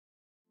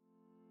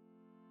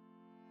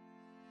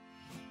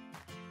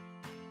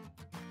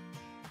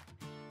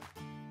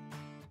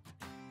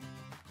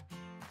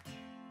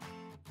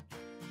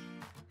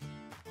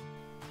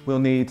we'll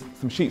need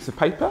some sheets of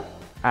paper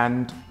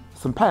and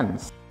some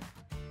pens.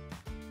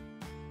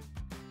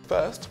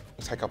 First,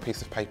 we'll take our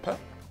piece of paper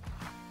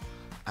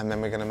and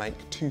then we're going to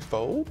make 2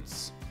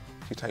 folds.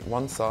 You take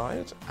one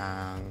side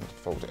and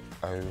fold it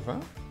over,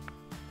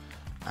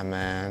 and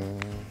then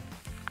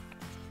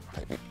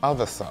take the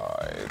other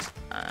side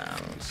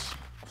and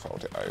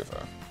fold it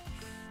over.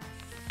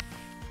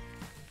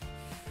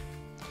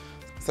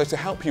 So to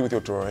help you with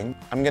your drawing,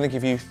 I'm going to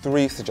give you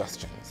 3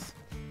 suggestions.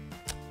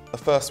 The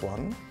first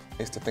one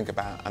is to think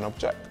about an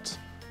object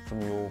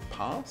from your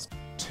past.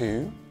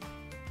 2,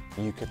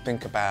 you could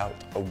think about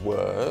a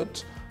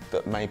word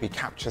that maybe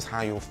captures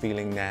how you're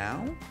feeling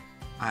now.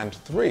 And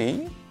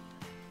 3,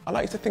 I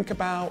like to think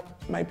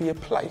about maybe a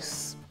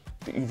place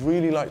that you'd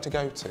really like to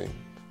go to,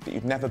 that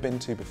you've never been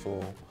to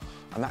before.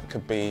 And that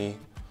could be,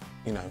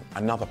 you know,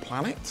 another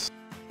planet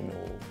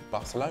or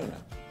Barcelona.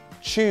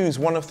 Choose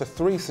one of the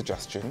 3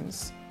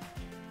 suggestions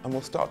and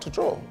we'll start to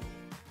draw.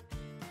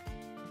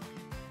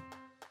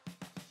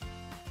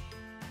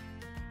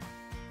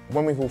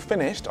 When we've all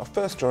finished our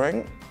first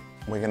drawing,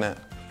 we're going to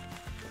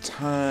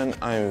turn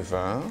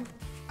over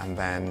and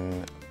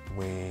then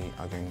we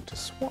are going to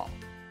swap.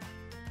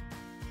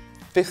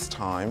 This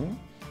time,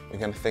 we're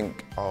going to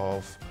think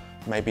of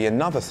maybe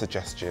another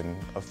suggestion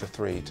of the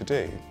 3 to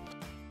do.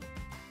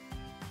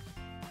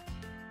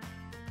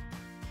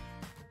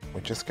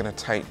 We're just going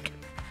to take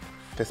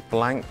this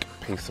blank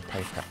piece of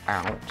paper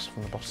out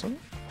from the bottom,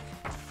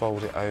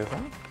 fold it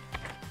over,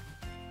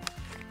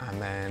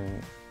 and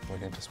then we're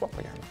going to swap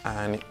again.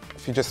 And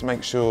if you just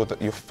make sure that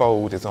your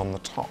fold is on the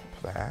top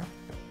there,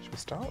 should we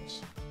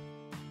start?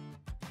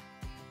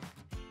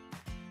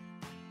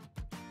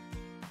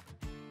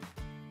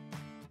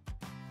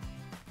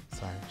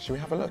 So, should we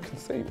have a look and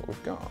see what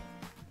we've got?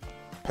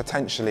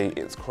 Potentially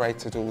it's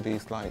created all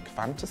these like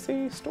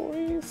fantasy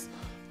stories,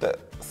 that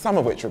some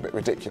of which are a bit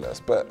ridiculous,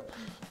 but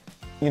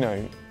you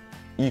know,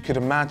 you could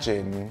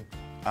imagine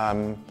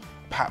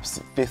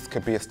perhaps this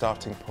could be a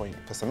starting point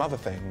for some other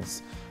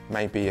things,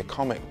 maybe a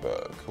comic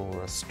book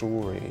or a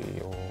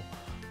story or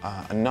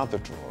another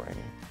drawing.